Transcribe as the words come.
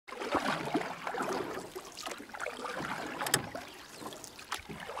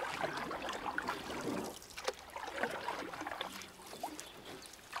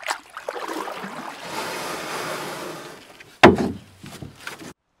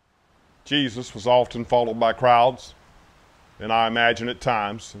Jesus was often followed by crowds, and I imagine at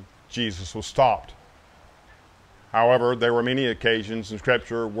times Jesus was stopped. However, there were many occasions in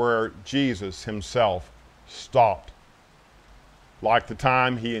Scripture where Jesus himself stopped, like the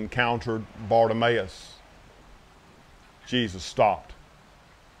time he encountered Bartimaeus. Jesus stopped.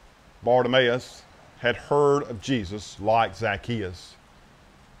 Bartimaeus had heard of Jesus like Zacchaeus.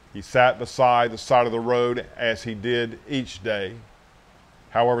 He sat beside the side of the road as he did each day.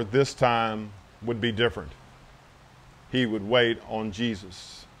 However, this time would be different. He would wait on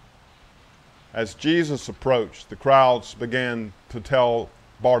Jesus. As Jesus approached, the crowds began to tell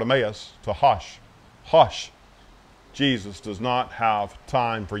Bartimaeus to hush. Hush! Jesus does not have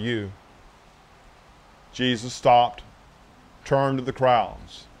time for you. Jesus stopped, turned to the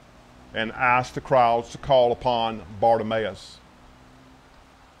crowds, and asked the crowds to call upon Bartimaeus.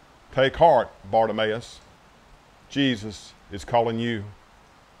 Take heart, Bartimaeus. Jesus is calling you.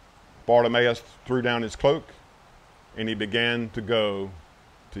 Bartimaeus threw down his cloak, and he began to go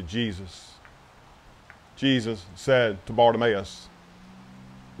to Jesus. Jesus said to Bartimaeus,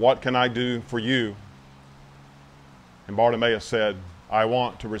 "What can I do for you?" And Bartimaeus said, "I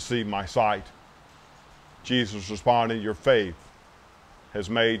want to receive my sight." Jesus responded, "Your faith has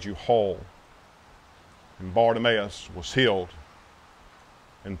made you whole." And Bartimaeus was healed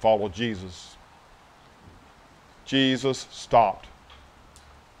and followed Jesus. Jesus stopped.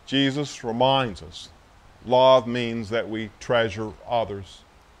 Jesus reminds us love means that we treasure others.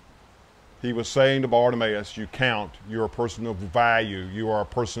 He was saying to Bartimaeus, you count, you're a person of value, you are a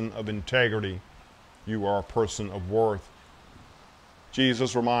person of integrity, you are a person of worth.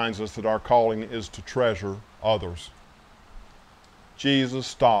 Jesus reminds us that our calling is to treasure others. Jesus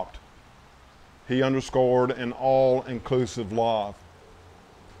stopped. He underscored an all-inclusive love.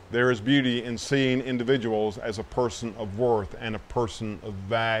 There is beauty in seeing individuals as a person of worth and a person of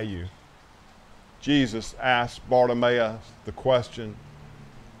value. Jesus asked Bartimaeus the question,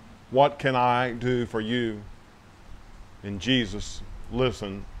 "What can I do for you?" And Jesus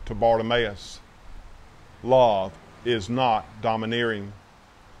listened to Bartimaeus. Love is not domineering.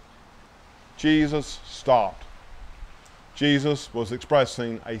 Jesus stopped. Jesus was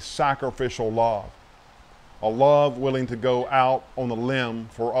expressing a sacrificial love, a love willing to go out on a limb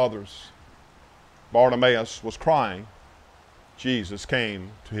for others. Bartimaeus was crying. Jesus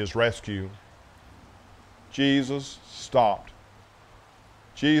came to his rescue. Jesus stopped.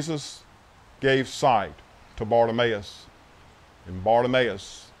 Jesus gave sight to Bartimaeus, and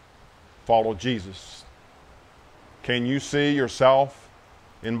Bartimaeus followed Jesus. Can you see yourself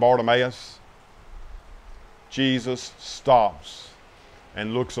in Bartimaeus? Jesus stops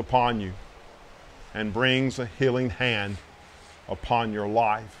and looks upon you and brings a healing hand upon your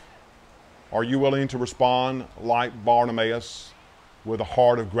life. Are you willing to respond like Bartimaeus with a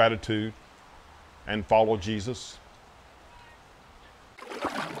heart of gratitude and follow Jesus?